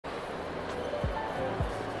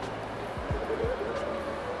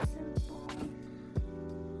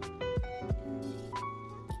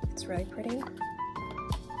really pretty.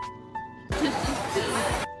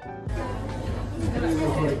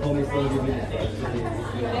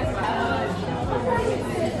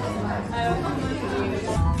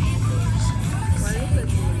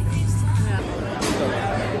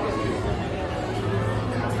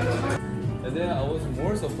 And then I was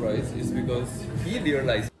more surprised is because he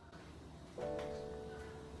realized.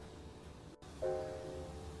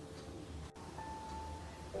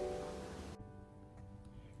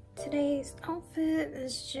 Today's outfit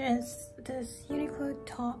is just this Uniqlo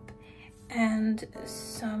top and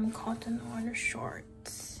some cotton on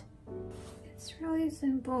shorts. It's really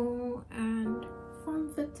simple and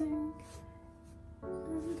form-fitting.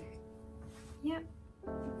 And yep,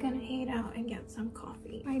 I'm gonna head out and get some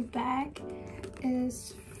coffee. My bag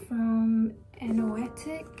is from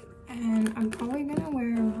Anoetic and I'm probably gonna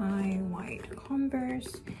wear my white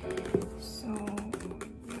Converse. So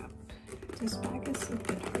yep, this bag is a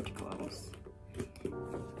bit hard to close.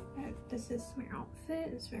 But this is my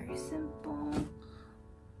outfit. It's very simple.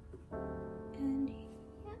 And yeah.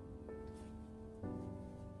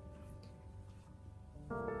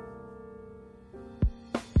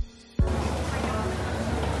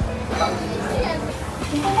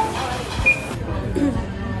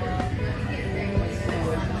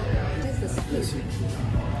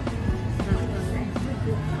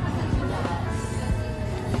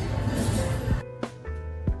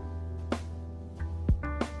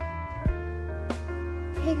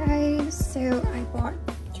 Hey guys, so I bought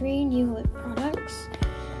 3 new lip products.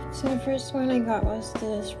 So the first one I got was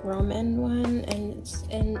this Rom&nd one, and it's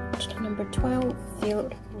in number 12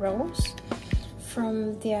 Field Rose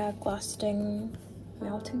from their Glasting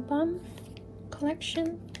Melting Balm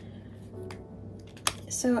collection.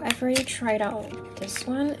 So I've already tried out this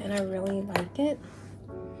one and I really like it.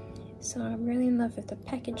 So I'm really in love with the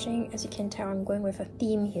packaging. As you can tell, I'm going with a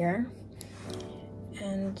theme here.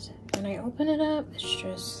 And when I open it up, it's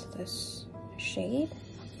just this shade.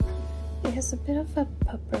 It has a bit of a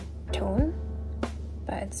purple tone,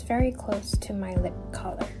 but it's very close to my lip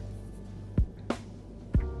color.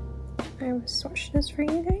 I will swatch this for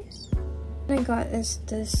you guys. What I got is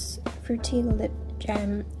this fruity lip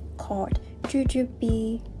gem called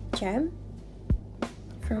Jujube Gem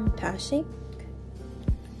from Dasique.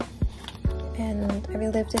 And I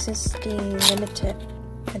believe this is the limited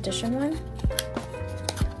edition one.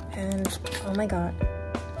 And oh my god,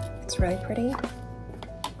 it's really pretty.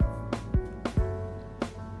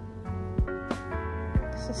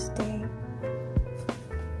 This is the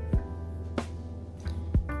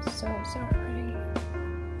so pretty.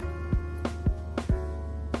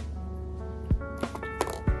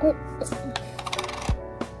 Oh.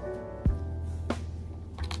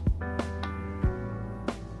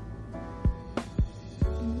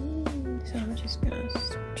 So I'm just gonna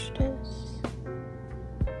switch this.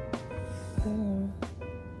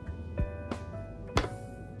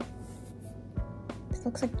 This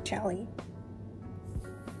looks like jelly.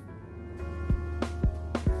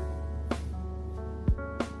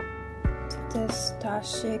 This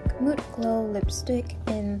Dasique Mood Glow lipstick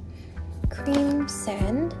in Cream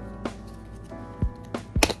Sand.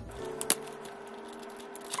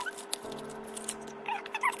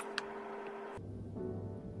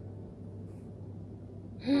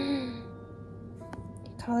 The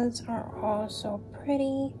colors are all so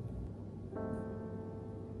pretty.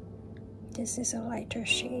 This is a lighter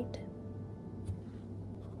shade.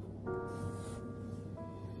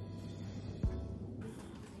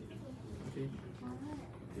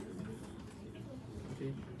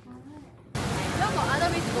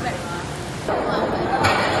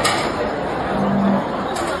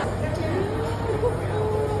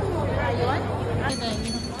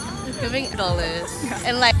 Giving $1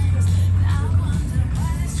 and like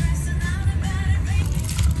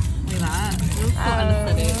looks so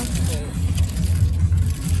unaesthetic.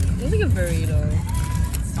 It looks like a burrito.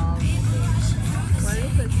 Why does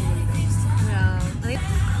it look like burrito? Yeah.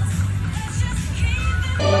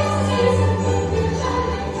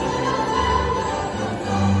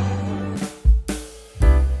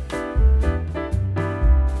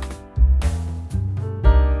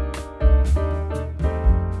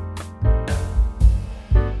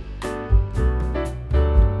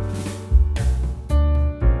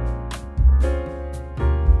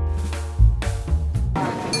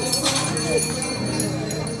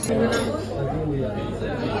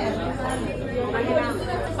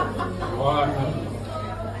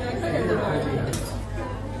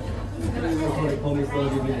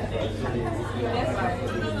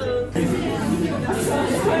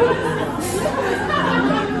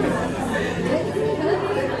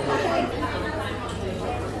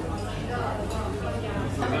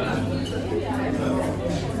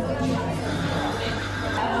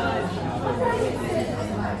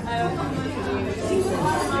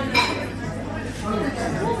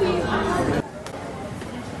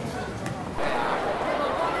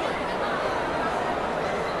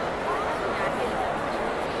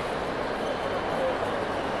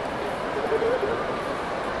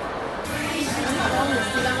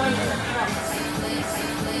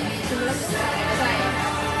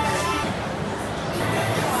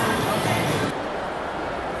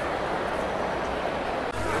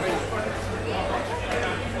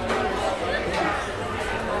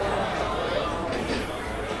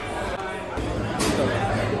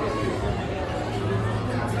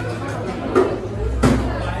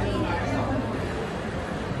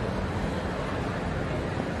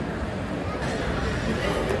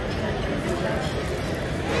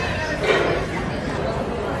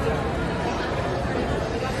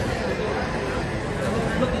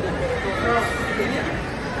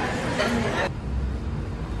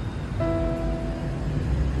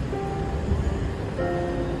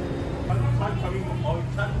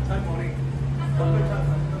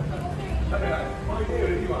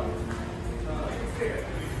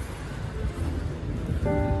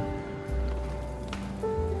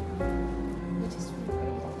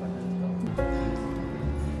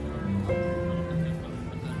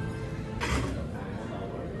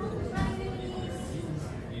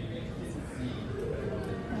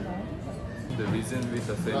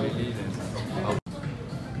 with the family.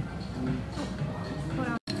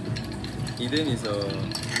 Then Eden is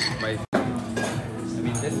my. I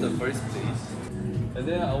mean that's the first place. And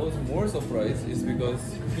then I was more surprised is because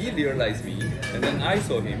he realized me, and then I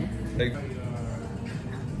saw him. Like.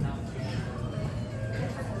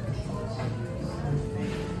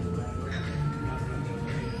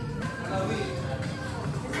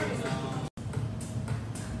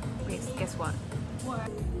 Wait, guess what?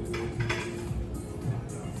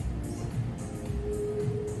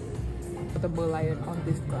 The lion on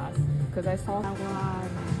this glass because I saw that one.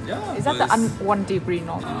 Yeah. Is that the unwanted green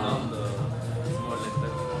or? The small letter.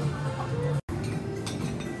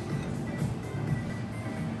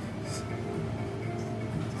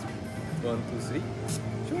 1, 2, 3.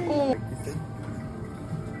 Oh.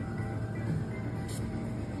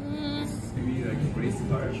 Maybe like race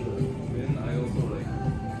car. Then I also like.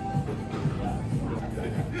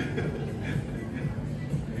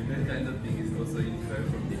 That kind of thing is also inspired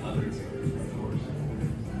from the others.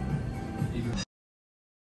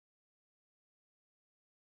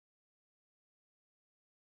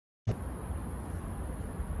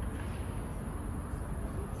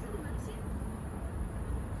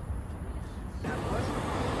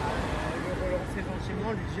 relancer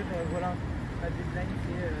gentiment, lui dire voilà, ma deadline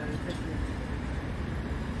c'est cette minute.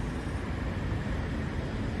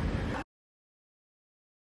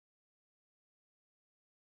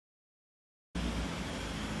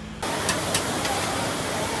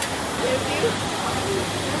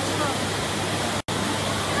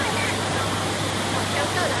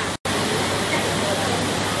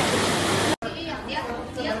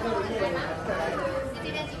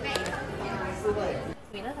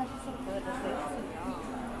 Mina 사실 좀 보여줬어요.